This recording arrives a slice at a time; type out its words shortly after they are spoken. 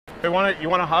You want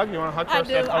a hug? You want a hug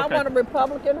first? I do. I want a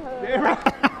Republican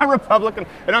hug. A Republican,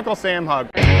 an Uncle Sam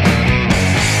hug.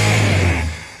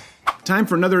 Time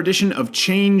for another edition of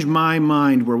Change My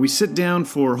Mind, where we sit down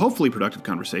for hopefully productive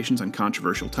conversations on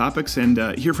controversial topics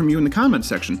and hear from you in the comments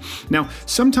section. Now,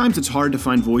 sometimes it's hard to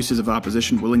find voices of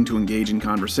opposition willing to engage in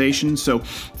conversation, so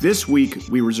this week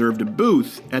we reserved a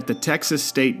booth at the Texas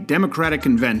State Democratic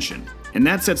Convention. And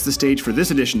that sets the stage for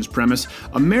this edition's premise: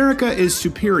 America is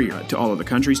superior to all other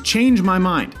countries. Change my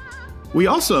mind. We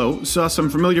also saw some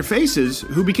familiar faces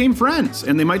who became friends,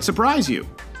 and they might surprise you.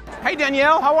 Hey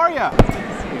Danielle, how are you?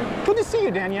 Good to see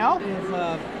you, Danielle. He's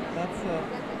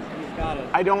got it.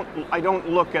 I don't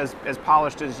look as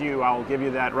polished as you. I'll give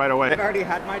you that right away. I've already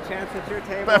had my chance at your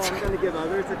table. I'm going to give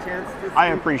others a chance to speak. I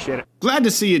appreciate it. Glad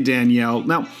to see you, Danielle.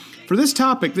 Now, for this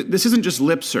topic, this isn't just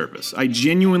lip service. I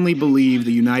genuinely believe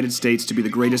the United States to be the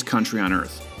greatest country on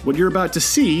earth. What you're about to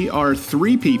see are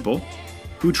three people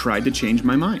who tried to change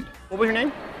my mind. What was your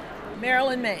name?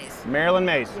 Marilyn Mays. Marilyn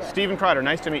Mays. Yeah. StevenCrowder,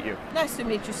 nice to meet you. Nice to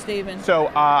meet you, Steven.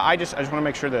 So I just want to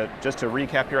make sure that, just to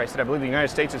recap here, I said I believe the United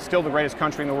States is still the greatest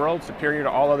country in the world, superior to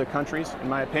all other countries, in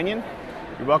my opinion.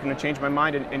 You're welcome to change my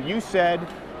mind. And you said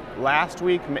last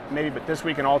week, maybe, but this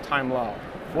week, an all-time low.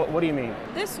 What do you mean?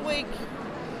 This week,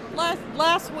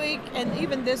 last week, and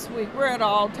even this week, we're at an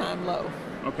all-time low.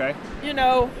 Okay. You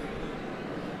know,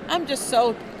 I'm just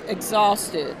so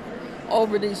exhausted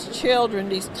over these children,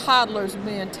 these toddlers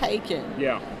being taken.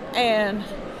 Yeah. And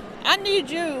I need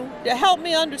you to help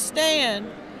me understand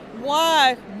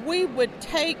why we would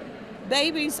take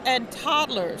babies and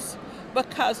toddlers,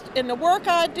 because in the work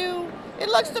I do, it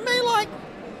looks to me like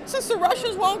since the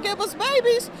Russians won't give us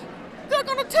babies, they're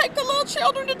going to take the little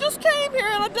children that just came here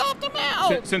and adopt them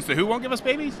out. Since the who won't give us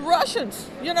babies? Russians.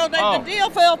 You know, the deal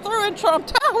fell through in Trump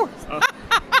Towers.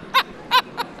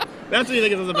 That's what you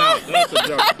think it's about. That's a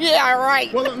joke. Yeah,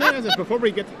 right. Well, let me ask this before we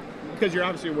get, because you're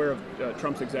obviously aware of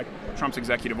Trump's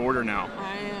executive order now.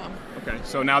 I am. Okay,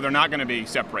 so now they're not going to be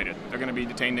separated. They're going to be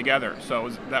detained together. So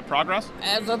is that progress?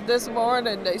 As of this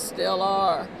morning, they still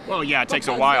are. Well, yeah, it takes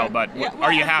a while, but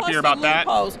are you happier about that?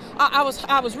 I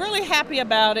was really happy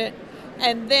about it,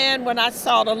 and then when I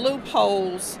saw the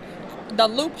loophole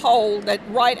that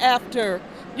right after,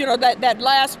 you know, that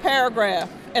last paragraph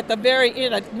at the very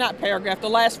end, not paragraph, the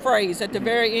last phrase at the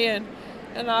very end,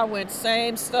 and I went,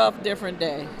 same stuff, different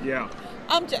day. Yeah.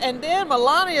 And then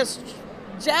Melania's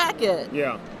jacket.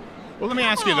 Yeah. Well, let me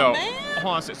ask you though. Man.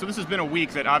 Hold on. So this has been a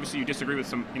week that obviously you disagree with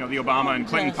some, the Obama and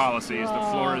Clinton policies, the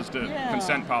Flores to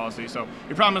consent policy. So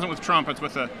your problem isn't with Trump; it's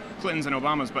with the Clintons and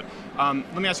Obamas. But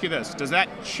let me ask you this: does that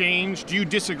change? Do you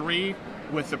disagree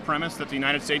with the premise that the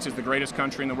United States is the greatest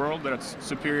country in the world, that it's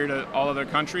superior to all other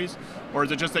countries, or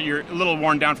is it just that you're a little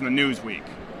worn down from the news week?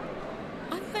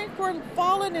 I think we're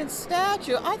falling in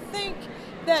stature. I think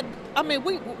that, I mean,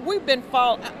 we've been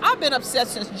I've been upset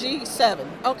since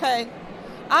G7, okay?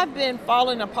 I've been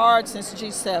falling apart since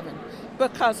G7,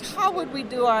 because how would we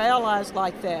do our allies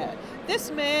like that?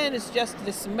 This man is just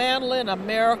dismantling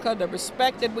America, the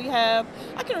respect that we have.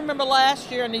 I can remember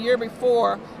last year and the year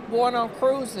before going on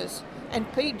cruises, and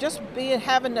Pete just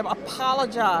having to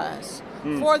apologize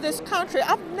for this country.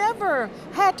 I've never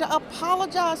had to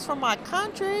apologize for my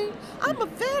country. I'm a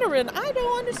veteran. I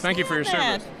don't understand. Thank you for your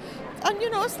service. And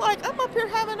it's like I'm up here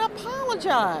having to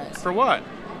apologize. For what?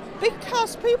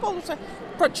 Because people say,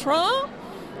 for Trump?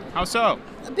 How so?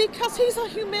 Because he's a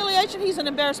humiliation. He's an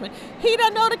embarrassment. He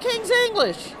doesn't know the King's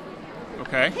English.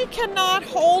 Okay. He cannot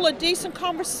hold a decent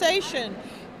conversation.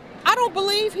 I don't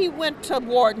believe he went to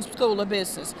Wharton School of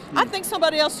Business. I think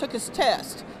somebody else took his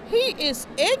test. He is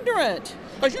ignorant.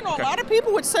 Because, a lot of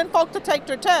people would send folk to take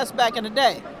their test back in the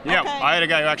day. Yeah, okay? I had a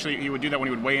guy who he would do that when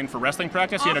he would weigh in for wrestling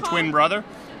practice. He had a twin brother,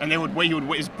 and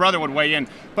his brother would weigh in.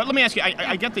 But let me ask you,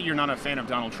 I get that you're not a fan of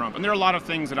Donald Trump, and there are a lot of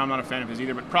things that I'm not a fan of his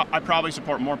either, but I probably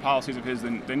support more policies of his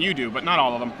than you do, but not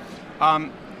all of them.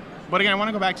 But again, I want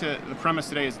to go back to the premise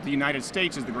today is the United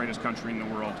States is the greatest country in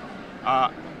the world.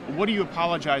 What do you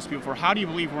apologize to people for? How do you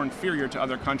believe we're inferior to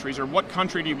other countries, or what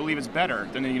country do you believe is better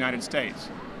than the United States?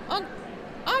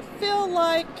 I feel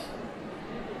like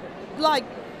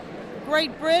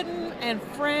Great Britain and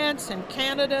France and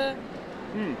Canada,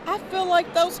 I feel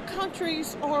like those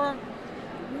countries are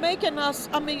making us,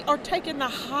 are taking the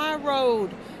high road.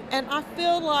 And I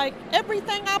feel like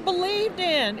everything I believed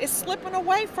in is slipping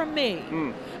away from me.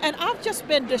 And I've just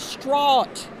been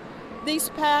distraught these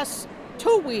past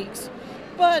 2 weeks.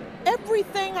 But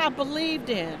everything I believed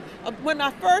in, when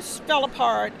I first fell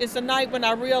apart, is the night when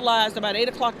I realized about 8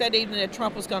 o'clock that evening that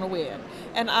Trump was going to win.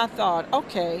 And I thought,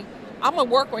 okay, I'm going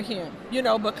to work with him,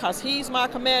 because he's my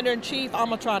commander-in-chief. I'm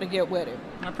going to try to get with him.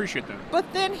 I appreciate that.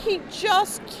 But then he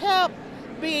just kept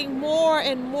being more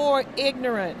and more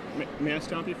ignorant. May I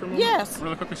stop you for a moment? Yes.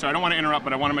 Really quickly, sorry. I don't want to interrupt,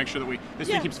 but I want to make sure that this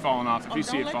thing keeps falling off. If you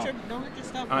see it fall. Don't let your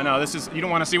stuff fall. I know, this is, you don't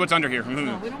want to see what's under here.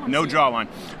 No, we don't want No to see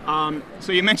jawline.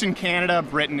 So you mentioned Canada,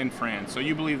 Britain, and France. So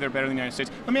you believe they're better than the United States.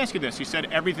 Let me ask you this. You said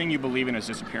everything you believe in is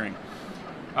disappearing.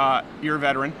 You're a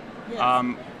veteran.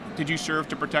 Yes. Did you serve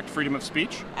to protect freedom of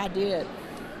speech? I did.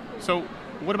 So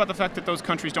what about the fact that those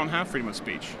countries don't have freedom of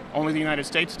speech? Only the United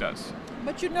States does.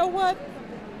 But you know what?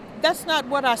 That's not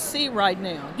what I see right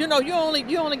now. You know, you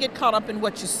only get caught up in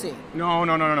what you see. No.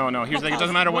 Here's the thing. It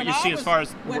doesn't matter what you see as far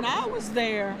as... When I was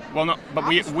there... Well, no, but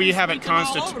we have it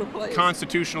all over the place.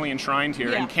 constitutionally enshrined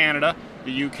here. Yeah. In Canada,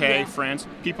 the UK, Yeah. France,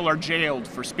 people are jailed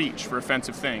for speech, for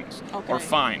offensive things, Okay. or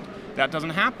fined. That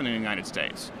doesn't happen in the United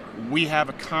States. We have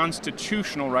a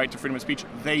constitutional right to freedom of speech.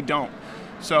 They don't.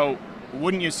 So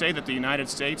wouldn't you say that the United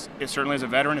States, certainly as a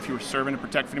veteran, if you were serving to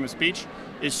protect freedom of speech,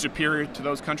 is superior to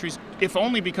those countries, if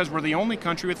only because we're the only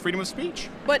country with freedom of speech?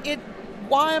 But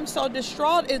why I'm so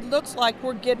distraught, it looks like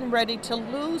we're getting ready to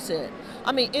lose it.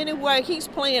 I mean, anyway, he's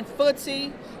playing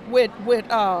footsie with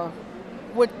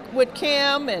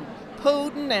Kim and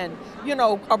Putin, and you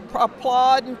know,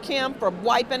 applauding Kim for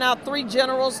wiping out 3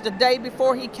 generals the day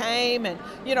before he came, and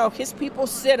you know, his people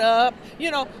sit up.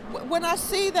 You know, when I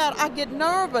see that, I get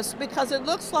nervous because it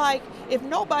looks like if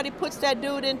nobody puts that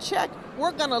dude in check,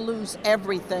 we're gonna lose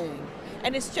everything.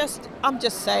 And it's just, I'm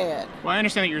just sad. Well, I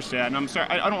understand that you're sad, and I'm sorry.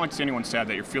 I don't like to see anyone sad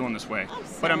that you're feeling this way. I'm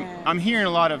sad. But I'm hearing a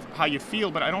lot of how you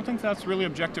feel, but I don't think that's really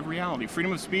objective reality.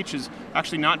 Freedom of speech is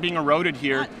actually not being eroded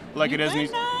here like it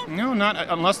is. No, not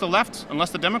unless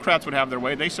the Democrats would have their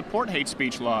way. They support hate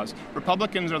speech laws.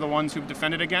 Republicans are the ones who've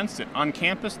defended against it. On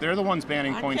campus, they're the ones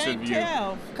banning points of view. I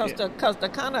can't tell, because the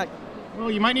kind of... Well,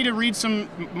 you might need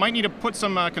to put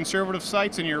some conservative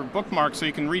sites in your bookmark so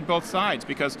you can read both sides,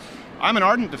 because I'm an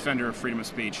ardent defender of freedom of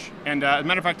speech. And as a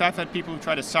matter of fact, I've had people who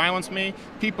try to silence me,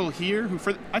 people here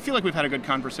I feel like we've had a good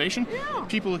conversation. Yeah.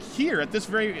 People here at this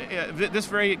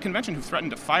very convention who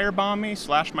threatened to firebomb me,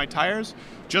 slash my tires,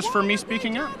 just for me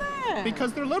speaking up.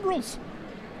 Because they're liberals.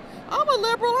 I'm a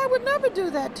liberal. I would never do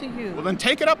that to you. Well, then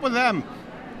take it up with them.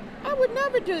 I would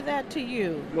never do that to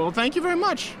you. Well, thank you very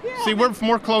much. Yeah, See, we're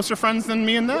more closer friends than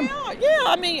me and them. Yeah.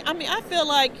 I mean, I feel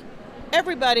like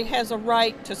everybody has a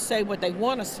right to say what they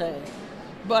want to say,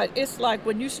 but it's like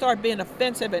when you start being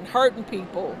offensive and hurting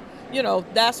people, you know,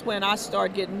 that's when I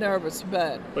start getting nervous.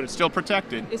 But it's still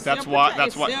protected. It's That's still why.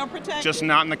 still protected. Just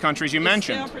not in the countries you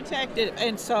mentioned. It's still protected,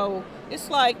 and so it's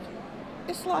like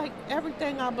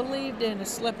everything I believed in is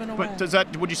slipping away.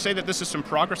 But would you say that this is some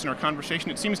progress in our conversation?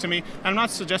 It seems to me, and I'm not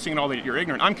suggesting at all that you're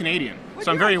ignorant. I'm Canadian,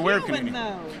 so I'm very aware of Canadian.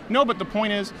 No, but the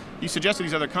point is, you suggested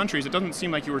these other countries. It doesn't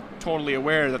seem like you were totally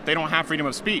aware that they don't have freedom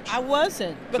of speech. I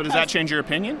wasn't. So does that change your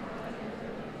opinion?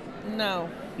 No.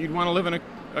 You'd want to live in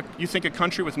you think a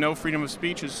country with no freedom of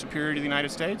speech is superior to the United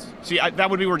States? See, that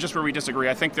would be just where we disagree.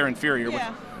 I think they're inferior with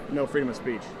no freedom of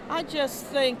speech. I just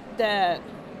think that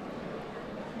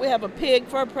we have a pig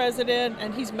for a president,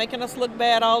 and he's making us look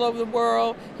bad all over the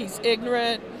world. He's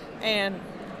ignorant, and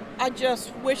I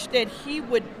just wish that he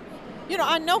would, you know,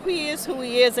 I know he is who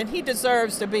he is, and he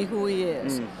deserves to be who he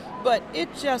is. But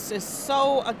it just is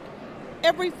so,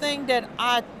 everything that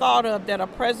I thought of that a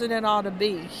president ought to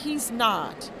be, he's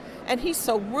not. And he's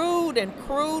so rude and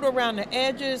crude around the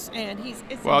edges, and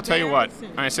it's Well, I'll tell you what,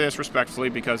 and I say this respectfully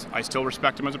because I still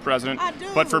respect him as a president. I do.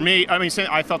 But for me, I mean,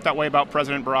 I felt that way about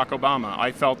President Barack Obama.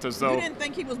 I felt as though... You didn't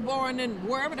think he was born in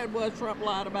wherever that was Trump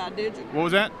lied about, did you? What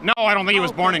was that? No, I don't think he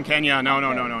was born in Kenya.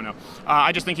 No.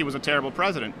 I just think he was a terrible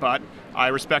president, but I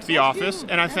respect the office,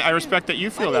 and I respect that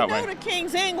you feel that way. He knew the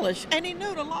King's English, and he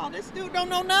knew the law. This dude don't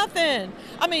know nothing.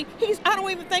 I mean, I don't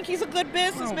even think he's a good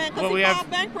businessman because he filed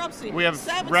bankruptcy. We have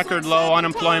record low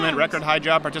unemployment, record high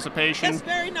job participation. That's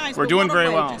very nice. We're doing very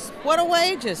well. What are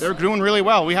wages? They're doing really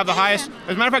well. We have the highest.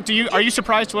 As a matter of fact, are you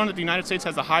surprised to learn that the United States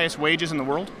has the highest wages in the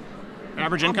world?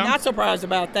 Average income? I'm not surprised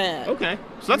about that. Okay,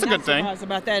 so that's a good thing. I'm not surprised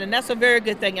about that, and that's a very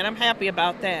good thing, and I'm happy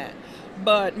about that.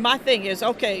 But my thing is,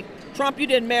 okay, Trump, you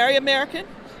didn't marry American.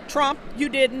 Trump, you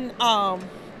didn't.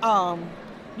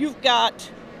 You've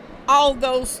got all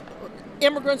those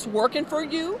immigrants working for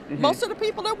you. Mm-hmm. Most of the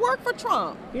people that work for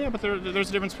Trump. Yeah, but there's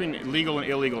a difference between legal and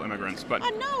illegal immigrants. But I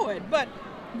know it. But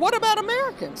what about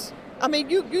Americans? I mean,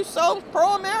 you so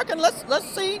pro-American. Let's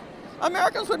see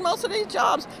Americans with most of these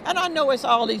jobs. And I know it's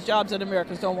all these jobs that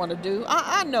Americans don't want to do.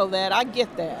 I know that. I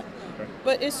get that. Okay.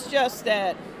 But it's just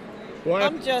that Well,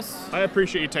 I'm just. I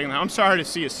appreciate you taking that. I'm sorry to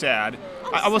see you sad.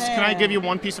 Can I give you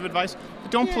one piece of advice?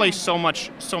 Don't place so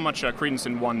much credence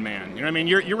in one man. You know what I mean?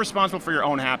 You're responsible for your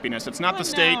own happiness. It's not the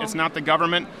state. It's not the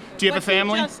government. Do you have a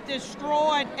family? You just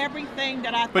destroyed everything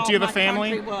that I thought But do you have a family?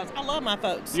 country was. I love my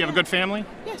folks. Do you have a good family?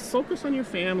 Yes. Focus on your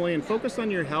family and focus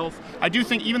on your health. I do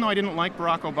think, even though I didn't like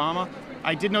Barack Obama,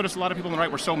 I did notice a lot of people on the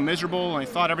right were so miserable and they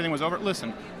thought everything was over.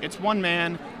 Listen, it's one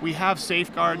man. We have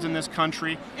safeguards in this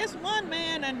country. It's one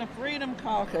man and the Freedom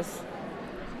Caucus.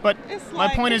 But my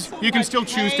point is, you can still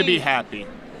choose to be happy.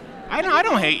 I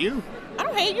don't hate you. I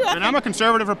don't hate you. And I'm a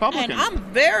conservative Republican. And I'm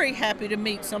very happy to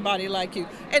meet somebody like you.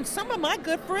 And some of my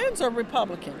good friends are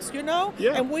Republicans, you know?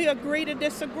 Yeah. And we agree to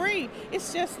disagree.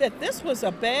 It's just that this was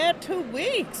a bad 2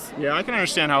 weeks. Yeah, I can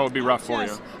understand how it would be rough for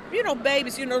you. You know,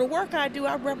 babies, you know, the work I do,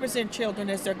 I represent children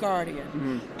as their guardian.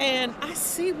 Mm-hmm. And I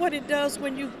see what it does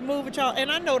when you move a child. And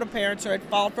I know the parents are at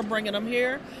fault for bringing them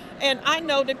here. And I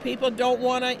know that people don't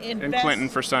want to invest. And Clinton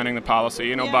for signing the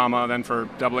policy, and Obama then for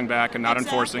doubling back and not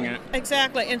enforcing it.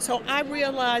 Exactly. And so I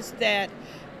realized that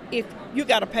if you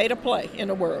got to pay to play in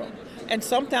the world, and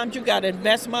sometimes you got to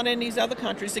invest money in these other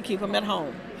countries to keep them at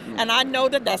home. And I know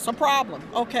that that's a problem,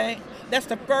 okay? That's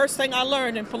the first thing I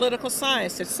learned in political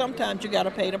science, is sometimes you got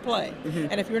to pay to play.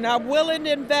 And if you're not willing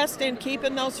to invest in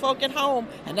keeping those folk at home,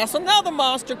 and that's another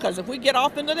monster, because if we get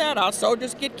off into that, our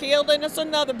soldiers get killed, and it's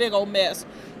another big old mess.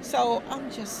 So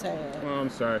I'm just sad. Well, I'm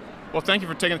sorry. Well, thank you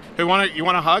for taking. Hey, you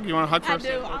want a hug? You want a hug for I us?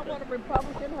 do. I want a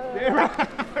Republican hug.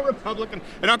 A Republican.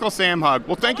 An Uncle Sam hug.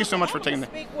 Well, thank you so much for taking that.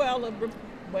 I'm going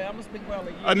to speak well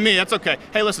of you. Me, that's okay.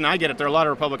 Hey, listen, I get it. There are a lot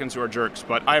of Republicans who are jerks,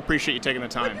 but I appreciate you taking the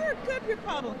time. But you're a good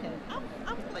Republican.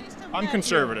 I'm pleased to have I'm met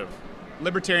conservative.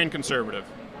 Libertarian conservative.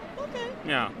 you. Okay.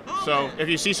 Yeah. All So right. if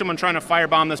you see someone trying to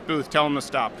firebomb this booth, tell them to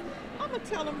stop. I'm going to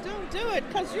tell them don't do it,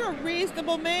 because you're a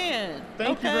reasonable man.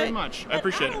 Thank you very much. I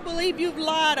appreciate it. I don't believe you've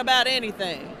lied about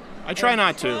anything. I try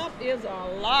not to. Trump is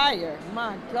a liar.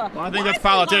 My God. Well, I think Why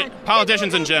that's is he lying?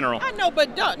 politicians in general. I know,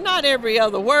 but not every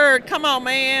other word. Come on,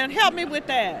 man. Help me with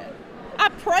that. I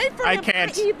pray for him. I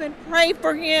can't. I even pray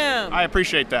for him. I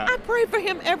appreciate that. I pray for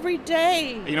him every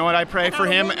day. You know what? I pray And for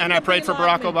I him, want him and to I prayed be for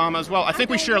like Barack me. Obama as well. I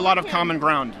think we don't share a lot of want him- common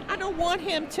ground. I don't want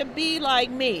him to be like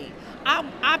me.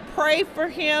 I pray for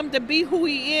him to be who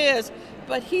he is,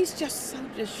 but he's just so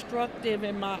destructive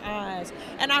in my eyes.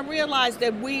 And I realized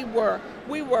that we were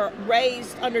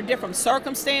raised under different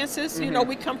circumstances. You know,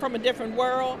 we come from a different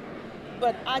world.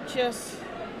 But I just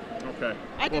Okay.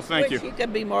 wish he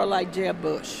could be more like Jeb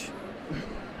Bush.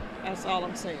 That's all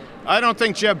I'm saying. I don't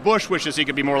think Jeb Bush wishes he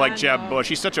could be more like I Jeb know. Bush.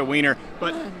 He's such a wiener.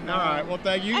 But all right, well,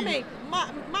 thank you. I mean,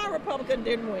 my Republican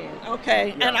didn't win,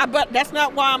 okay? Yeah. But that's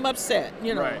not why I'm upset,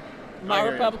 you know. Right. My I hear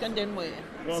you. Republican didn't win.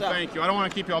 Well, So- thank you. I don't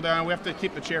want to keep you all down. We have to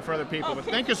keep the chair for other people. But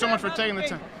keep thank you the so much chair for taking the for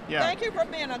time. other people. Yeah. Thank you for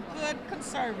being a good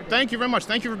conservative. Thank you very much.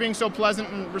 Thank you for being so pleasant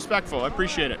and respectful. I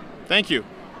appreciate it. Thank you.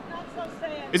 Not so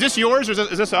sad. Is this yours or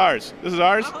is this ours? This is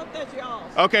ours? I hope that's yours.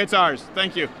 Okay, it's ours.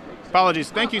 Thank you. Apologies.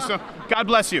 Thank you so. God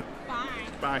bless you. Bye.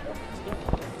 Bye.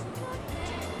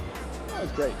 That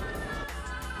was great.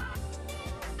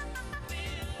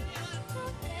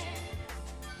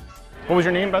 What was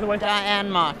your name, by the way? Diane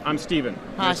Martin. I'm Steven.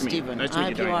 Hi, Nice to meet you. Stephen. Nice to I meet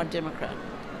hope you, you are a Diane. Democrat.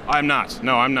 I'm not.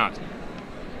 No, I'm not.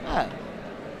 Oh.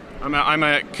 I'm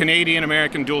a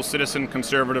Canadian-American dual citizen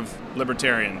conservative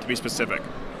libertarian, to be specific.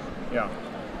 Yeah.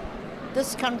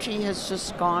 This country has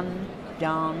just gone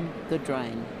down the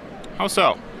drain. How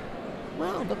so?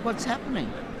 Well, look what's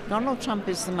happening. Donald Trump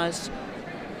is the most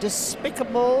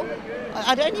despicable.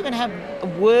 I don't even have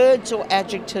words or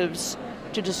adjectives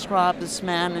to describe this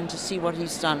man and to see what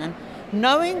he's done. And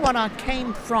knowing what I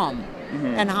came from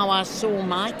and how I saw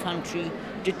my country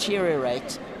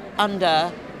deteriorate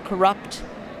under corrupt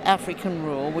African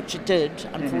rule, which it did,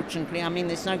 unfortunately. I mean,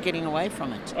 there's no getting away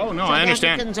from it. Oh, no, South I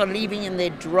understand. Africans are leaving in their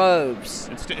droves.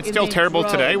 It's In still their terrible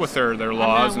today droves. with their I know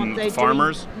laws what and they're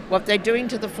farmers. doing- what they're doing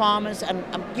to the farmers. And,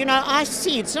 you know, I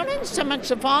see it's not even so much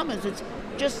the farmers, it's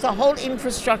just the whole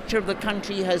infrastructure of the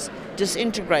country has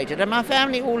disintegrated. And my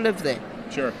family all live there.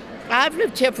 Sure. I've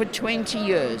lived here for 20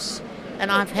 years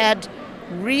and I've had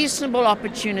reasonable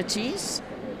opportunities.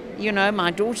 You know, my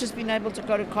daughter's been able to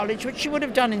go to college, which she would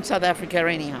have done in South Africa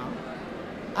anyhow.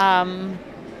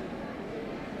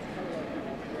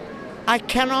 I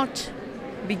cannot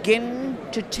begin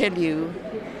to tell you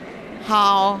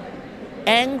how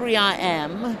angry I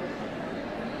am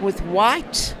with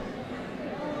white,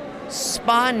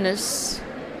 spineless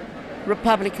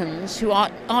Republicans who are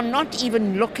not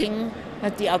even looking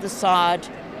at the other side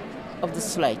of the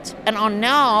slate and are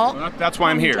now Well, that's why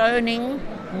I'm here. condoning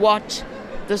what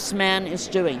this man is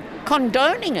doing.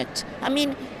 Condoning it. I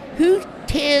mean, who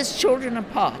tears children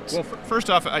apart? Well, first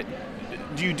off,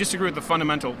 do you disagree with the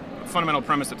fundamental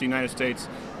premise that the United States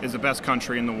is the best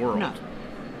country in the world? No.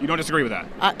 You don't disagree with that?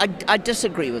 I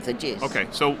disagree with it, yes. Okay,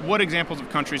 so what examples of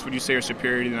countries would you say are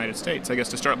superior to the United States? I guess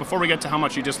to start, before we get to how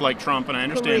much you dislike Trump, and I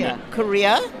understand it.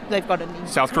 Korea, they've got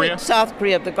South Korea? South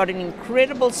Korea, they've got an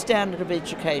incredible standard of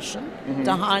education,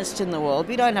 the highest in the world.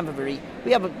 We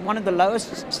have one of the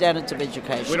lowest standards of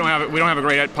education. We don't have a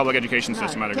great public education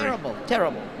system, I'd agree.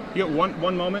 Terrible. You got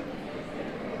one moment.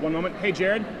 Hey,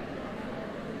 Jared.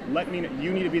 Let me know.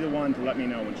 You need to be the one to let me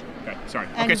know when. Okay, sorry.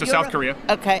 And okay, so South Korea.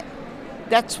 Okay,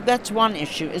 that's one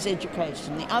issue is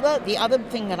education. The other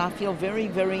thing that I feel very,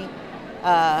 very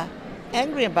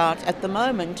angry about at the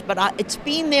moment, but it's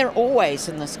been there always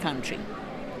in this country.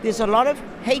 There's a lot of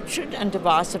hatred and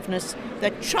divisiveness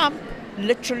that Trump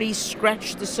literally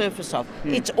scratched the surface of.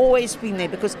 It's always been there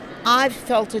because I've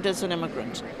felt it as an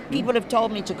immigrant. People have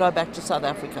told me to go back to South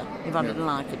Africa if I didn't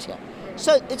like it here.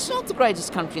 So it's not the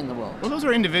greatest country in the world. Well, those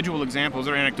are individual examples.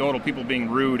 They're anecdotal. People being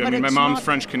rude. But I mean, my it's mom's not-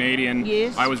 French Canadian.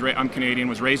 Yes. I'm Canadian.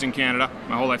 Was raised in Canada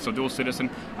my whole life, so dual citizen.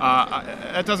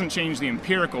 That doesn't change the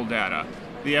empirical data.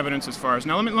 The evidence as far as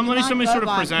now. Let me sort of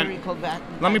present.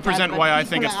 Let me present why I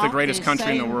think it's the greatest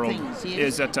country in the world.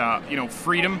 Is that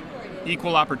freedom,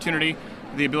 equal opportunity,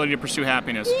 the ability to pursue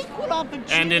happiness. Equal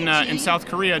opportunity. And in South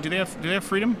Korea, do they have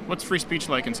freedom? What's free speech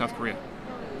like in South Korea?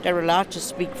 They're allowed to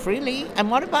speak freely. And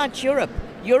what about Europe?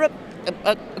 Europe,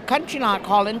 a country like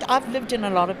Holland, I've lived in a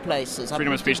lot of places.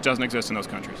 Freedom of speech doesn't exist in those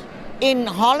countries. In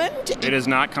Holland? It is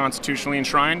not constitutionally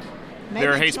enshrined. Maybe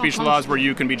There are hate it's not speech laws where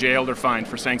you can be jailed or fined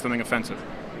for saying something offensive.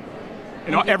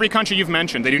 In every country you've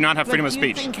mentioned, they do not have freedom of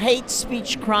speech. Do you think hate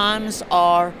speech crimes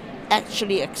are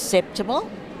actually acceptable?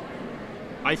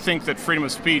 I think that freedom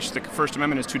of speech, the First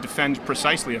Amendment, is to defend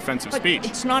precisely offensive But speech.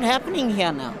 it's not happening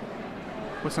here now.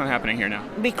 What's not happening here now?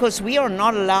 Because we are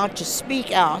not allowed to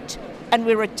speak out, and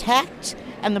we're attacked,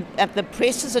 and the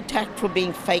press is attacked for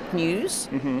being fake news.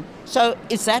 Mm-hmm. So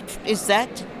is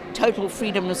that total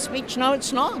freedom of speech? No,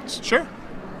 it's not. Sure.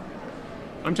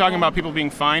 I'm talking about people being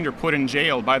fined or put in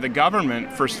jail by the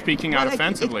government for speaking out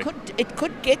offensively. It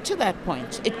could get to that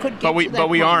point. It could get But we to that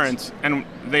point. aren't, and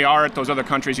they are at those other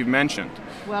countries you've mentioned.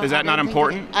 Well, Is that not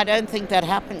important? I don't think that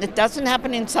happens. It doesn't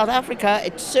happen in South Africa.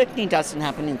 It certainly doesn't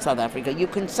happen in South Africa. You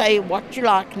can say what you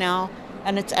like now,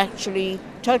 and it's actually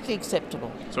totally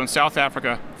acceptable. So in South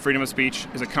Africa, freedom of speech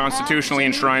is a constitutionally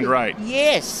enshrined right.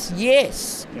 Yes. Yeah.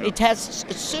 It's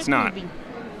certainly not. been.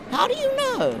 How do you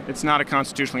know? It's not a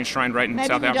constitutionally enshrined right in Maybe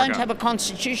South we Africa. don't have a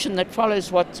constitution that follows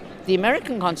what the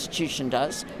American Constitution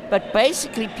does, but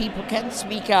basically people can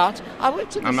speak out. I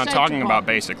worked in the I'm not State talking about Department.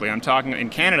 basically. I'm talking in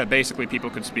Canada. Basically, people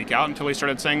could speak out until he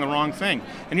started saying the wrong thing.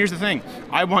 And here's the thing: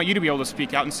 I want you to be able to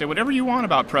speak out and say whatever you want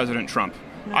about President Trump.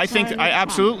 I think not I any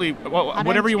absolutely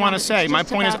whatever you want to say. My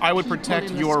point is, about I would people protect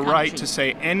in this your right country. to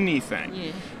say anything.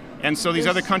 Yeah. And so these Yes.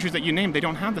 other countries that you named, they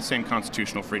don't have the same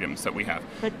constitutional freedoms that we have.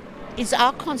 But is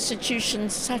our Constitution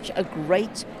such a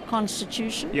great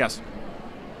Constitution? Yes.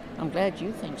 I'm glad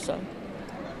you think so.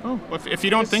 Oh, if you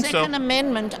don't think The so. Second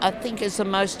Amendment, I think, is the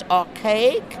most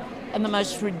archaic and the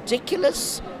most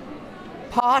ridiculous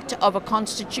part of a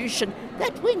constitution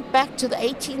that went back to the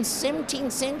 18th,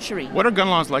 17th century. What are gun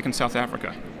laws like in South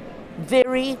Africa?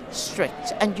 Very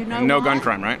strict. And you know No why? gun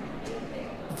crime, right?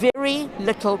 Very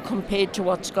little compared to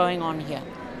what's going on here.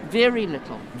 Very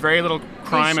little. Very little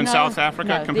crime in There's South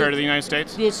Africa compared to the United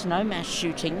States? There's no mass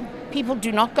shooting. People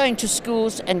do not go into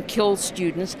schools and kill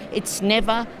students. It's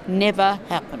never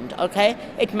happened, okay?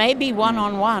 It may be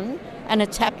one-on-one, and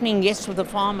it's happening, yes, with the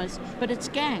farmers, but it's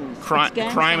gangs. It's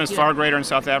gangs Crime like is you- far greater in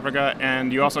South Africa,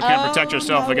 and you also can't protect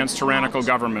yourself no, against it's tyrannical not.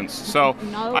 governments. So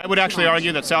No, I would it's actually not.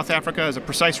 argue that South Africa is a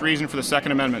precise reason for the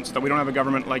Second Amendment, so that we don't have a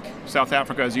government like South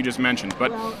Africa, as you just mentioned.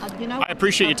 But Well, you know, I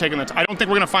appreciate you taking the time. I don't think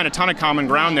we're going to find a ton of common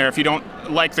ground there if you don't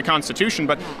like the Constitution,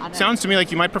 but I don't. it sounds to me like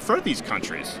you might prefer these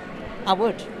countries. I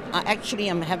would. I actually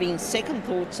am having second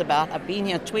thoughts about, I've been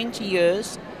here 20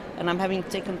 years, and I'm having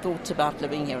second thoughts about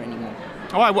living here anymore.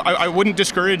 Oh, I wouldn't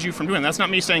discourage you from doing it. That's not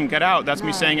me saying get out. That's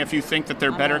me No. saying if you think that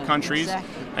they're I better know, countries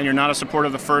exactly. and you're not a supporter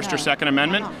of the First or No, Second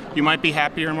Amendment, I'm not. you might be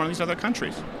happier in one of these other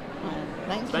countries.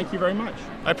 Thank you. Thank you very much.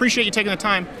 I appreciate you taking the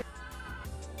time.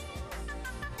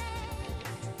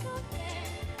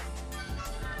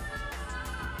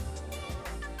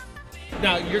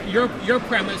 Now, your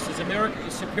premise is America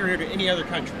is superior to any other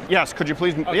country. Yes, could you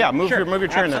please, move sure. your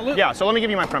chair in there. Absolutely. Yeah, so let me give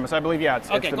you my premise. I believe,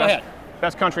 it's Okay, the go ahead.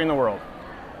 best country in the world.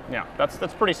 Yeah, that's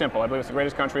pretty simple. I believe it's the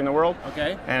greatest country in the world.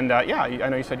 Okay. And I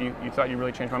know you said you thought you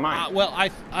really changed my mind. Well,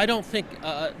 I don't think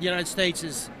the United States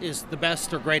is the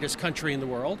best or greatest country in the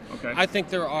world. Okay. I think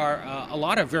there are a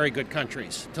lot of very good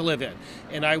countries to live in,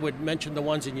 and I would mention the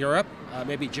ones in Europe,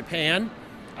 maybe Japan,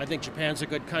 I think Japan's a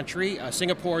good country.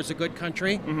 Singapore is a good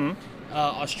country.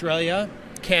 Australia,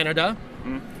 Canada.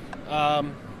 A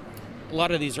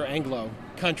lot of these are Anglo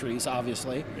countries,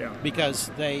 obviously,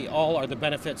 because they all are have the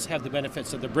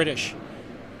benefits of the British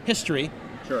history.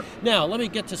 Sure. Now, let me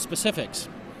get to specifics.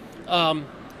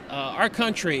 Our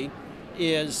country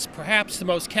is perhaps the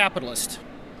most capitalist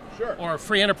or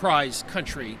free enterprise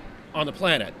country on the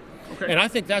planet. Okay. And I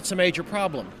think that's a major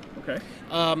problem. Okay.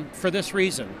 For this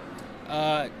reason.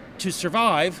 To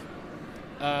survive,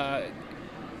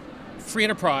 free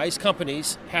enterprise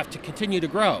companies have to continue to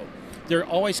grow. They're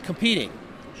always competing.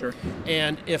 Sure.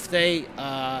 And if they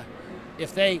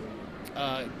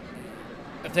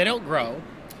don't grow,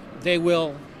 they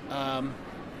will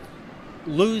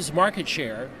lose market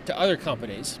share to other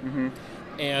companies,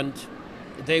 and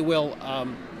they will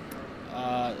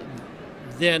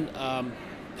then.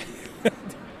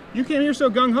 You came here so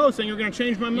gung-ho saying you're going to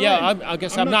change my mind. Yeah, I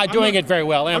guess I'm not doing it very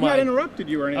well, am I? I've not interrupted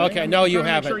you or anything. Okay, no, you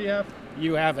haven't. Sure you have.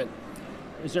 You haven't.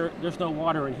 There's no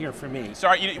water in here for me.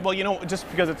 Sorry, well, you know, just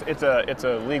because it's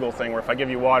a legal thing where if I give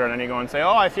you water and then you go and say,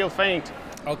 oh, I feel faint.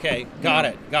 Okay, got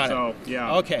it. So,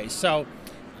 yeah. Okay, so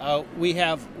we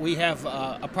have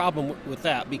a problem with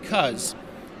that because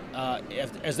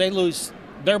as they lose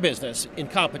their business in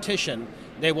competition,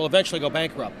 they will eventually go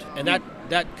bankrupt, and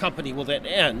that company will then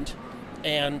end,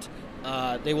 and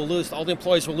they will lose. All the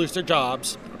employees will lose their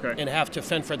jobs. Okay. And have to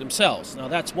fend for themselves. Now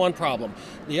that's one problem.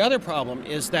 The other problem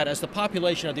is that as the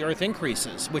population of the Earth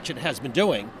increases, which it has been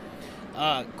doing,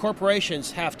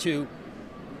 corporations have to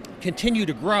continue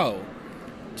to grow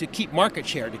to keep market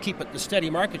share, to keep the steady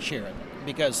market share,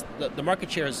 because the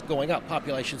market share is going up,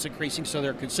 population's increasing, so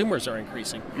their consumers are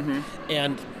increasing.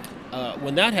 And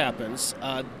when that happens,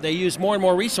 they use more and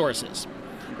more resources.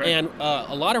 Okay. And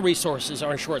a lot of resources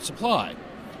are in short supply.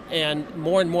 And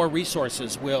more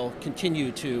resources will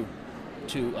continue to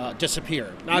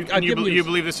disappear. Now, you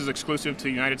believe this is exclusive to the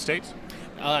United States?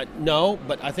 No,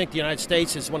 but I think the United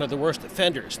States is one of the worst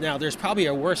offenders. Now, there's probably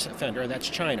a worse offender, that's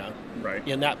China, right?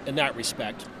 In that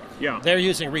respect. Yeah. They're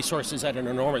using resources at an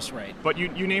enormous rate. But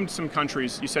you named some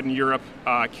countries. You said in Europe,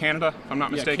 Canada, if I'm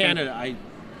not mistaken. Yeah, Canada.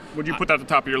 Would you put that at the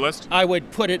top of your list? I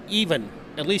would put it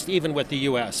at least even with the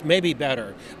U.S., maybe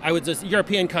better. I would just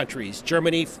European countries,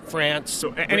 Germany, France.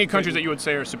 So any countries that you would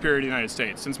say are superior to the United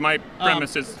States, since my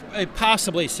premise is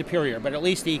possibly superior, but at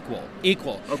least equal.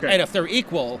 Okay. And if they're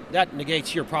equal, that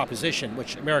negates your proposition,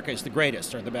 which America is the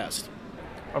greatest or the best.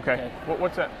 Okay.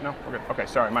 What's that? No. Okay.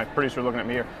 Sorry, my producer's looking at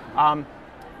me here.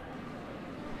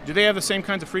 Do they have the same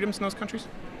kinds of freedoms in those countries?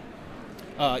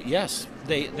 Yes,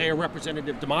 they are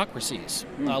representative democracies,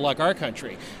 like our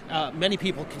country. Many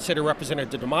people consider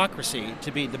representative democracy to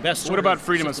be the best. What about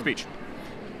freedom of speech?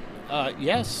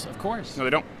 Yes, of course. No, they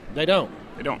don't. They don't.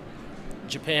 They don't.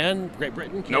 Japan, Great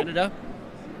Britain, Canada?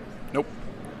 Nope.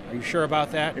 Are you sure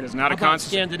about that? It is not How a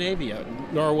constitution. Scandinavia,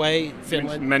 Norway,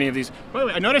 Finland? Many of these. By the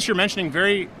way, I notice you're mentioning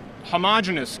very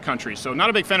homogenous countries, so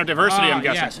not a big fan of diversity, I'm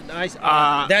guessing. Yes,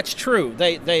 that's true.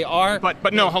 They are.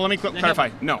 But no, let me clarify.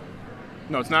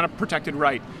 No, it's not a protected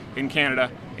right in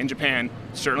Canada, in Japan,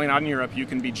 certainly not in Europe. You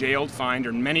can be jailed, fined,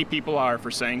 or many people are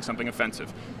for saying something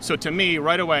offensive. So to me,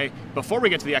 right away, before we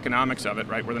get to the economics of it,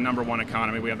 right, we're the #1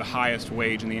 economy, we have the highest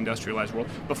wage in the industrialized world.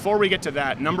 Before we get to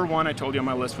that, #1 I told you on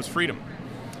my list was freedom.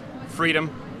 Freedom,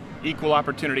 equal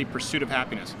opportunity, pursuit of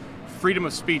happiness. Freedom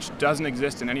of speech doesn't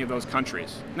exist in any of those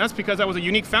countries. And that's because that was a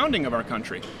unique founding of our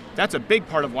country. That's a big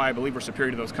part of why I believe we're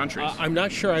superior to those countries. I'm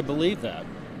not sure I believe that.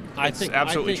 I think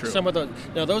true. Some of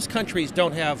those countries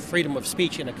don't have freedom of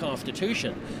speech in a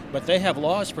constitution, but they have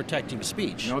laws protecting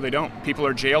speech. No, they don't. People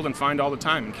are jailed and fined all the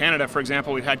time. In Canada, for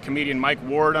example, we've had comedian Mike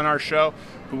Ward on our show,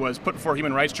 who was put before a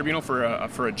human rights tribunal for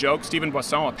a joke. Stephen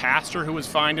Boisson, a pastor who was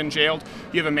fined and jailed.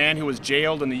 You have a man who was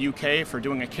jailed in the UK for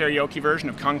doing a karaoke version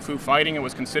of Kung Fu Fighting. It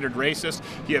was considered racist.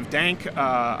 You have Dank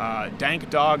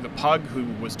Dog, the pug, who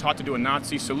was taught to do a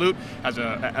Nazi salute as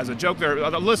a joke. There,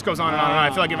 the list goes on and on. And on. I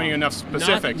feel like giving you enough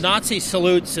specifics. Nazi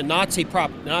salutes and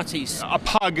Nazis. A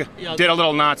pug did a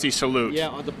little Nazi salute.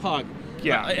 Yeah, the pug.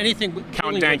 Yeah. Anything with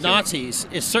Nazis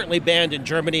is certainly banned in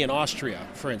Germany and Austria,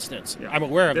 for instance. Yeah. I'm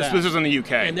aware of that. This was in the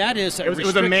UK. And that is it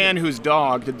was a man whose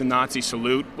dog did the Nazi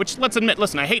salute, which, let's admit,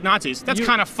 listen, I hate Nazis. That's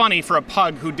kind of funny for a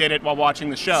pug who did it while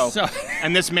watching the show.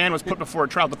 And this man was put before a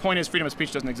trial. The point is, freedom of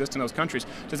speech doesn't exist in those countries.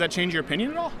 Does that change your opinion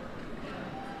at all?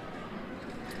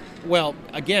 Well,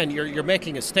 again, you're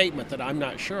making a statement that I'm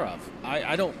not sure of.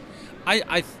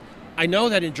 I know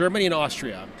that in Germany and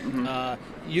Austria,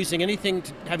 having anything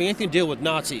to deal with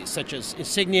Nazis, such as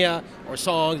insignia or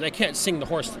songs, they can't sing the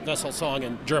Horst Wessel song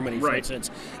in Germany, for instance.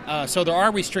 So there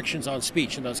are restrictions on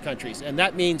speech in those countries, and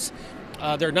that means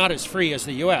they're not as free as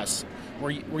the U.S.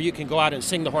 where you can go out and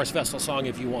sing the Horse Vessel song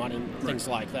if you want and things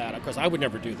like that. Of course, I would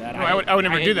never do that. No, I would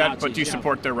never do that, Nazis, but do you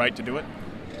support their right to do it?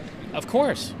 Of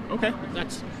course. Okay.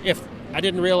 That's if I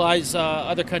didn't realize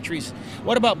other countries.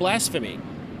 What about blasphemy?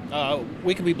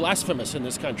 We can be blasphemous in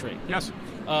this country. Yes.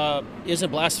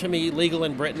 Isn't blasphemy legal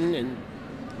in Britain and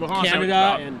Well,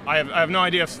 Canada? I have no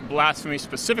idea if blasphemy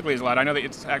specifically is allowed. I know that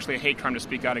it's actually a hate crime to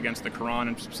speak out against the Quran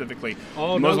and specifically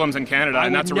Muslims in Canada,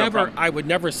 and that's a real problem. I would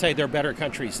never say they're better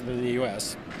countries than the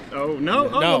U.S. Oh, no?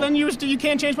 Oh, well, then you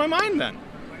can't change my mind then.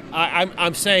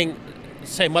 I'm saying,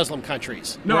 say Muslim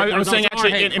countries. No, I'm saying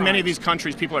actually in many of these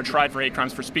countries, people are tried for hate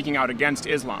crimes for speaking out against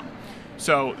Islam.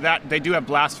 So that they do have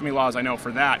blasphemy laws, I know,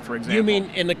 for that, for example. You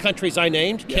mean in the countries I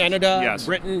named? Yes. Canada, yes.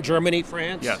 Britain, Germany,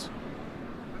 France? Yes.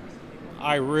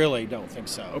 I really don't think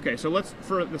so. Okay, so let's,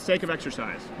 for the sake of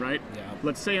exercise, right? Yeah.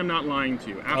 Let's say I'm not lying to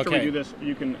you. After we do this,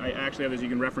 I actually have this, you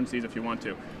can reference these if you want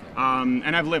to.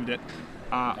 And I've lived it.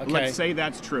 Let's say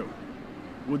that's true.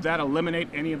 Would that eliminate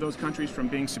any of those countries from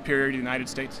being superior to the United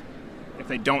States? If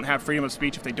they don't have freedom of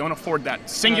speech, if they don't afford that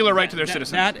singular right to their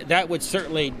citizens? That would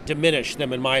certainly diminish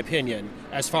them, in my opinion,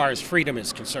 as far as freedom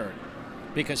is concerned.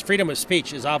 Because freedom of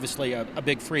speech is obviously a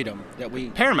big freedom that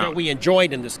we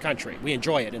enjoyed in this country. We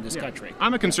enjoy it in this country.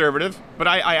 I'm a conservative, but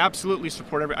I absolutely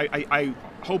support I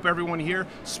hope everyone here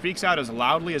speaks out as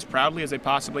loudly, as proudly as they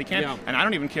possibly can. Yeah. And I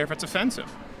don't even care if it's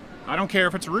offensive. I don't care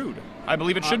if it's rude. I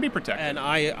believe it should be protected. And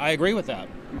I agree with that.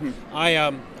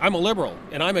 Mm-hmm. I'm a liberal,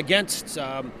 and I'm against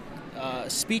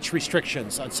speech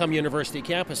restrictions on some university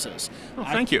campuses. Oh,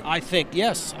 thank you. I think,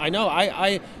 yes, I know.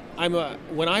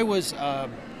 When I was a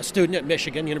student at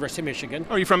Michigan, University of Michigan.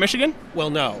 Oh, are you from Michigan?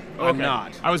 Well, no, okay. I'm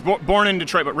not. I was born in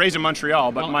Detroit, but raised in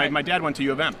Montreal. But my dad went to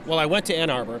U of M. Well, I went to Ann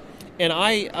Arbor, and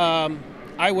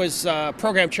I was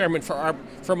program chairman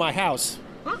for my house.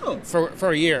 Oh.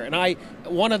 For a year, and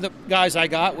one of the guys I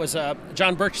got was a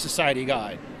John Birch Society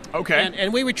guy. Okay.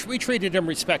 And we treated him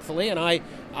respectfully, and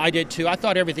I did too. I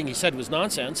thought everything he said was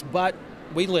nonsense, but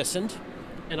we listened,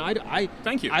 and I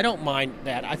thank you. I don't mind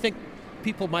that. I think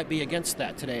people might be against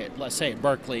that today, let's say at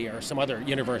Berkeley or some other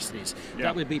universities. Yeah.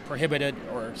 That would be prohibited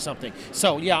or something.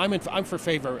 So yeah, I'm in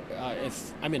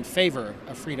favor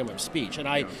of freedom of speech, and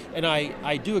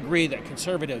I do agree that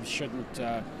conservatives shouldn't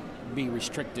be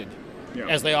restricted. Yeah.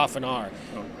 As they often are.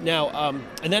 Oh. Now,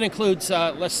 and that includes,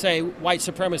 let's say, white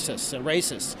supremacists and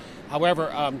racists.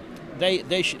 However,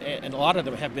 they should, and a lot of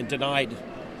them have been denied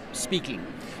speaking.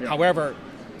 Yeah. However,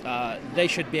 they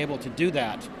should be able to do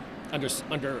that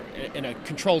in a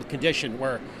controlled condition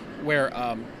where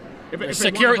there's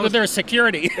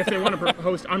security. If they want to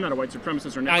host, I'm not a white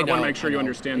supremacist or not. I want to make sure you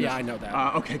understand this. Yeah, I know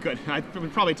that. Okay, good. I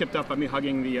probably tipped up by me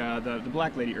hugging the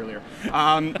black lady earlier.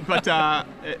 But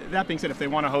that being said, if they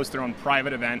want to host their own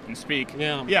private event and speak,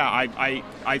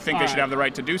 I think they should have the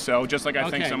right to do so, just like I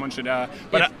think someone should.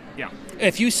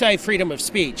 If you say freedom of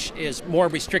speech is more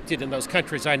restricted in those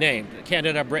countries I named,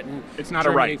 Canada, Britain, it's not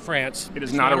Germany, a right. France, it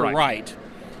is not a right.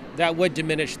 That would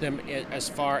diminish them as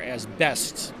far as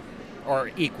best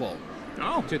or equal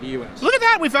to the U.S. Look at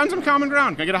that. We found some common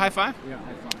ground. Can I get a high five? Yeah,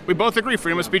 high five. We both agree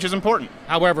freedom of speech is important.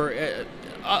 However,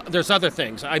 there's other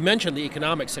things. I mentioned the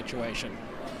economic situation.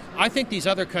 I think these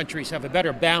other countries have a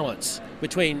better balance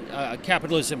between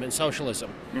capitalism and socialism.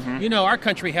 Mm-hmm. You know, our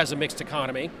country has a mixed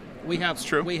economy. We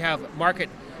have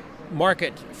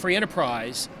market free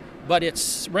enterprise, but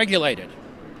it's regulated.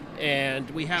 And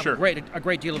we have a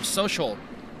great deal of social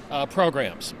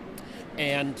programs.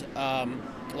 And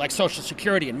like Social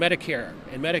Security and Medicare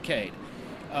and Medicaid.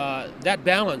 That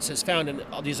balance is found in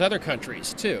all these other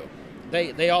countries too.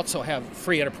 They also have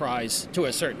free enterprise to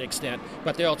a certain extent,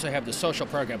 but they also have the social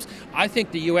programs. I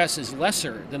think the U.S. is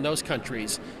lesser than those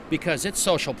countries because its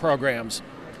social programs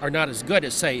are not as good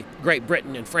as, say, Great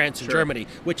Britain and France and Germany,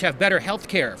 which have better health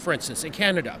care, for instance, in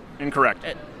Canada. Incorrect.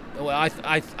 Well,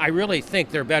 I really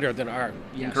think they're better than our.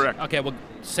 Yes. Incorrect. Okay, well,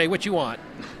 say what you want.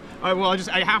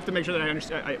 I have to make sure that I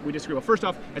understand. We disagree. Well, first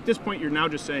off, at this point, you're now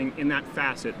just saying in that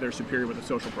facet they're superior with the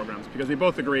social programs because we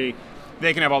both agree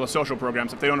they can have all the social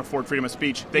programs. If they don't afford freedom of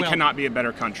speech, they cannot be a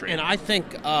better country. And I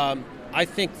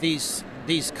think these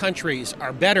countries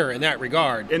are better in that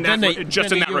regard. In that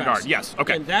regard, yes.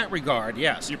 Okay. In that regard,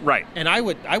 yes. Right. And I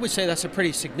would say that's a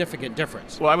pretty significant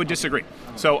difference. Well, I would disagree.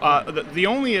 So the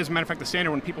only, as a matter of fact, the standard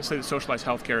when people say that socialized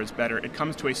healthcare is better, it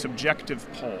comes to a subjective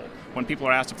poll when people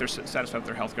are asked if they're satisfied with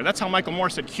their healthcare. That's how Michael Moore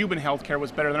said Cuban healthcare was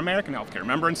better than American healthcare.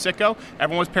 Remember in Sicko?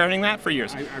 Everyone was parroting that for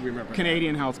years. I remember.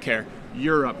 Canadian healthcare.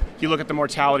 Europe. You look at the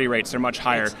mortality rates, they're much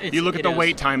higher. You look at the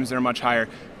wait times, they're much higher.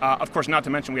 Of course, not to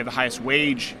mention we have the highest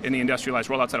wage in the industrialized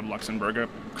world outside of Luxembourg, a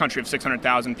country of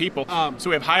 600,000 people. So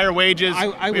we have higher wages,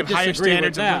 we have higher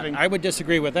standards of living. I would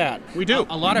disagree with that. We do.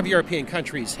 A lot of European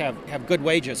countries have good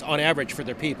wages on average for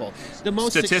their people. The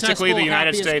most Statistically, the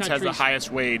United States has the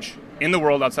highest wage in the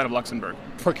world outside of Luxembourg.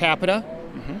 Per capita?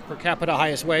 Per capita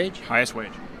highest wage? Highest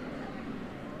wage.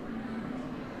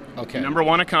 Okay. Number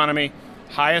one economy,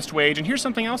 highest wage. And here's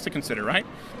something else to consider, right?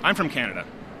 I'm from Canada,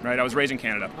 right? I was raised in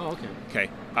Canada. Oh, okay. Okay.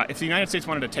 If the United States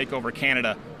wanted to take over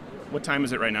Canada, what time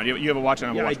is it right now? You have a watch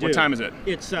on a watch. I do. What time is it?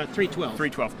 It's 3:12.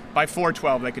 3:12. By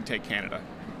 4:12, they could take Canada,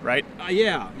 right?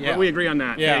 Yeah. Well, we agree on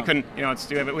that. Yeah. You couldn't, we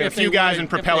have a few guys in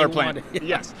propeller plane.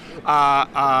 Yes. And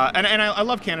I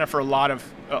love Canada for a lot of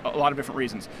different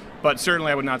reasons, but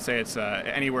certainly I would not say it's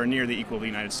anywhere near the equal of the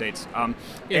United States.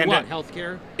 In what?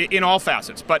 Healthcare? In all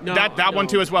facets, but No, that one no.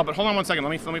 too as well. But hold on one second.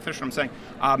 Let me finish what I'm saying.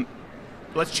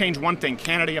 Let's change one thing.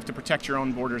 Canada, you have to protect your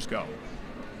own borders. Go.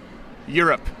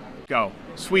 Europe, go.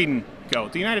 Sweden, go.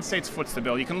 The United States foots the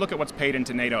bill. You can look at what's paid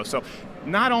into NATO. So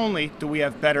not only do we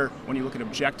have better, when you look at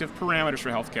objective parameters for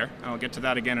healthcare, and I'll get to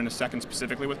that again in a second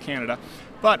specifically with Canada,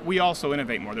 but we also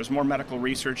innovate more. There's more medical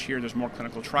research here, there's more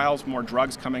clinical trials, more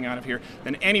drugs coming out of here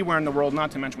than anywhere in the world,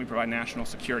 not to mention we provide national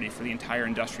security for the entire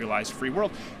industrialized free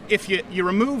world. If you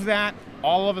remove that,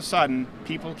 all of a sudden,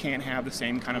 people can't have the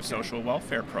same kind of social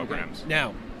welfare programs.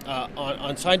 Now,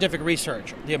 on scientific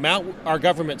research, the amount our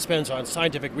government spends on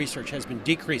scientific research has been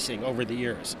decreasing over the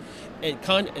years. And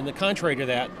the contrary to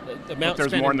that, the amount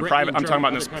there's spent more in the private. I'm talking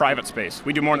about in this other private space.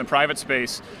 We do more in the private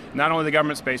space, not only the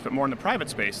government space, but more in the private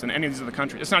space than any of these other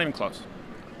countries. It's not even close.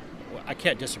 Well, I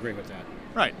can't disagree with that.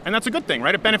 Right, and that's a good thing,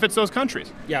 right? It benefits those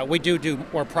countries. Yeah, we do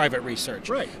more private research.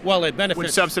 Right. Well, it benefits.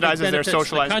 Which subsidizes their benefits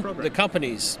socialized program. the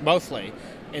companies mostly,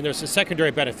 and there's a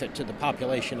secondary benefit to the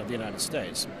population of the United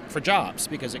States for jobs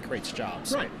because it creates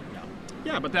jobs. Right.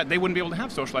 Yeah, but they wouldn't be able to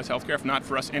have socialized healthcare if not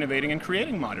for us innovating and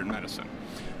creating modern medicine.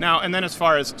 Now, and then as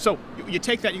far as, so you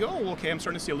take that, you go, oh, okay, I'm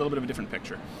starting to see a little bit of a different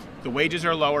picture. The wages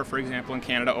are lower, for example, in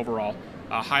Canada overall.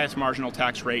 Highest marginal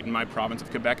tax rate in my province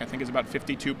of Quebec, I think, is about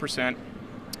 52%.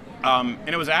 And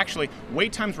it was actually,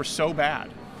 wait times were so bad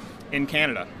in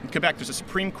Canada. In Quebec, there's a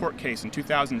Supreme Court case in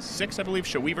 2006, I believe,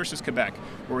 Chouy versus Quebec,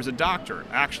 where there was a doctor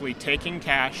actually taking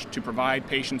cash to provide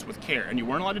patients with care, and you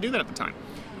weren't allowed to do that at the time.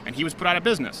 And he was put out of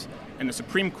business. And the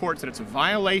Supreme Court said it's a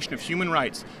violation of human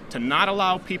rights to not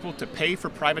allow people to pay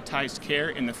for privatized care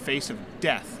in the face of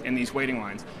death in these waiting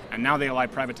lines. And now they allow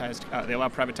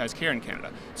privatized care in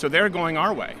Canada. So they're going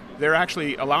our way. They're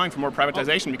actually allowing for more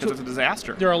privatization because it's a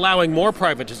disaster. They're allowing more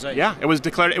privatization. Yeah, it was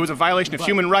declared, it was a violation of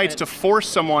human rights to force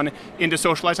someone into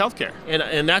socialized health care.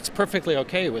 And that's perfectly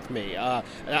okay with me.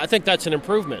 I think that's an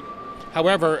improvement.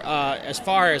 However, as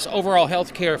far as overall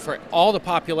health care for all the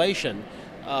population,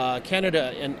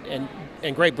 Canada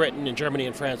and Great Britain and Germany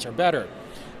and France are better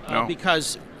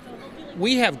because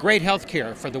we have great health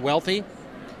care for the wealthy,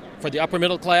 for the upper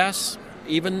middle class,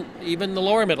 even the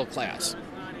lower middle class.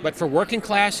 But for working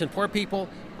class and poor people,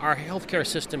 our health care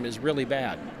system is really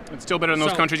bad. It's still better than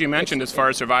those countries you mentioned as far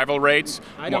as survival rates,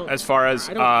 as far as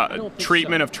I don't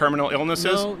treatment so. of terminal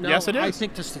illnesses. No, yes, it is. I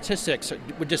think the statistics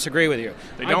would disagree with you.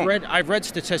 They don't. I've read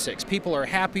statistics. People are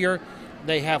happier.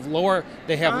 They have lower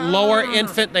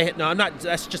infant.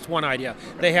 That's just one idea.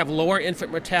 They have lower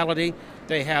infant mortality.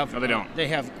 They have. No, they don't. They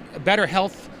have better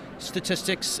health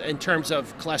statistics in terms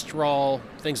of cholesterol,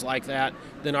 things like that,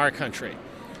 than our country.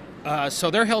 So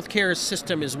their healthcare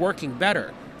system is working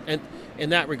better, and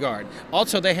in that regard.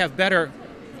 Also, they have better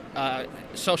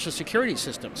social security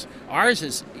systems. Ours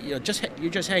is you're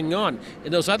just hanging on.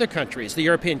 In those other countries, the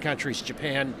European countries,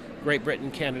 Japan, Great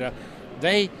Britain, Canada,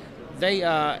 they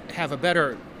have a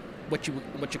better what you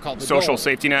call the social goal.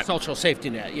 Safety net. Social safety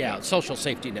net, yeah. Social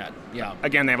safety net, yeah.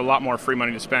 Again, they have a lot more free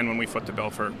money to spend when we foot the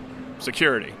bill for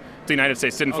security. The United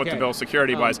States didn't foot the bill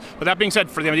security-wise. But that being said,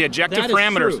 for the objective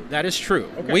parameters, that is true.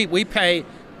 Okay. We pay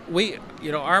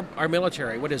our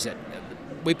military. What is it?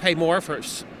 We pay more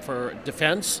for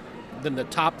defense than the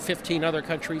top 15 other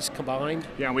countries combined.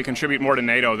 Yeah, we contribute more to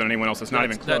NATO than anyone else. It's not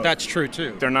even close. That's true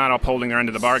too. They're not upholding their end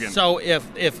of the bargain. So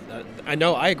if I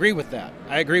know, I agree with that.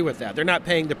 They're not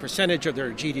paying the percentage of their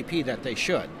GDP that they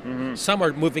should. Mm-hmm. Some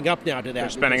are moving up now to that. They're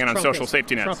spending it on social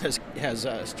safety nets. Trump has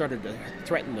started to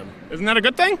threaten them. Isn't that a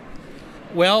good thing?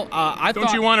 Well,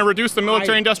 Don't you want to reduce the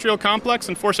military-industrial complex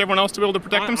and force everyone else to be able to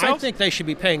protect themselves? I think they should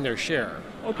be paying their share.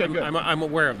 Okay, good. I'm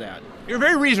aware of that. You're a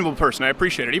very reasonable person. I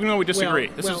appreciate it, even though we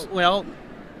disagree. Well,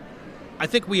 I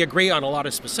think we agree on a lot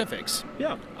of specifics.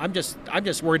 Yeah. I'm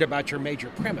just worried about your major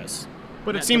premise.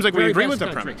 But it seems like we agree with the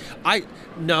premise.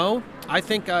 I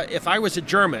think if I was a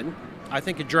German I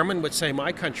think a German would say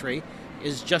my country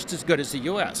is just as good as the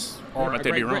U.S. or But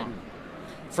they'd be wrong.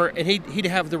 Britain. And he'd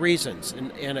have the reasons,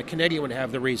 and a Canadian would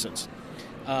have the reasons.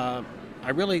 I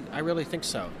really think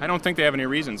so. I don't think they have any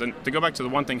reasons. And to go back to the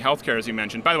one thing, healthcare, as you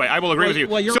mentioned. By the way, I will agree with you.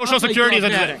 Well, you're Social Security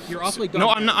is You're awfully no,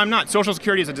 I'm not. Social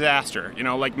Security is a disaster. You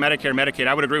know, like Medicare, Medicaid.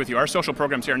 I would agree with you. Our social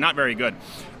programs here are not very good.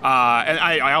 And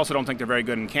I also don't think they're very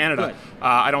good in Canada.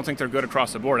 I don't think they're good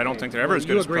across the board. I don't think they're ever as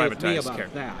good as privatized care.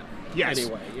 That. Yes.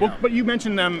 Anyway, well, but you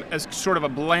mentioned them as sort of a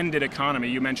blended economy.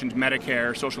 You mentioned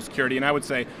Medicare, Social Security, and I would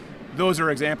say those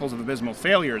are examples of abysmal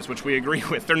failures, which we agree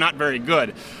with. They're not very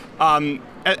good.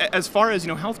 As far as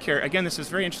healthcare, again, this is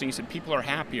very interesting. You said people are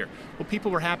happier. Well,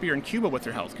 people were happier in Cuba with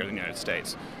their healthcare than the United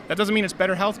States. That doesn't mean it's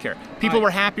better healthcare. People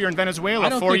were happier in Venezuela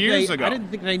 4 years ago. I didn't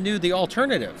think they knew the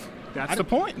alternative. That's the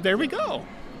point. There we go.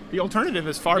 The alternative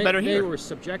is far better here. They were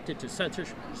subjected to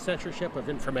censorship of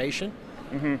information,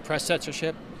 press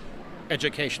censorship,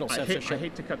 educational censorship. I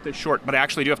hate to cut this short, but I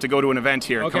actually do have to go to an event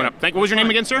here coming up. What was your name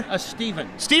again, sir? Steven.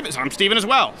 Steven. I'm Steven as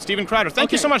well. StevenCrowder.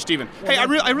 Thank you so much, Steven. Well, hey, I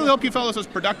really hope you fellows was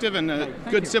productive and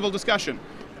good civil discussion.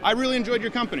 I really enjoyed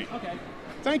your company. Okay.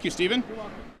 Thank you, Steven.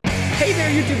 Hey there,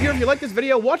 YouTube viewer. If you like this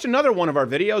video, watch another one of our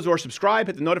videos or subscribe,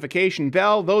 hit the notification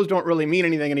bell. Those don't really mean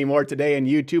anything anymore today in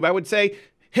YouTube. I would say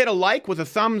hit a like with a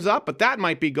thumbs up, but that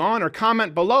might be gone, or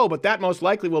comment below, but that most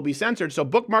likely will be censored. So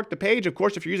bookmark the page. Of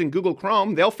course, if you're using Google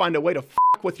Chrome, they'll find a way to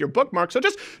f with your bookmark. So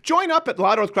just join up at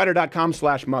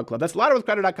louderwithcrowder.com/mugclub. That's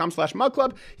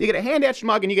louderwithcrowder.com/mugclub. You get a hand-etched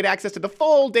mug, and you get access to the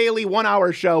full daily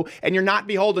 1-hour show, and you're not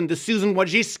beholden to Susan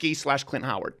Wojcicki /Clint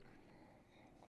Howard.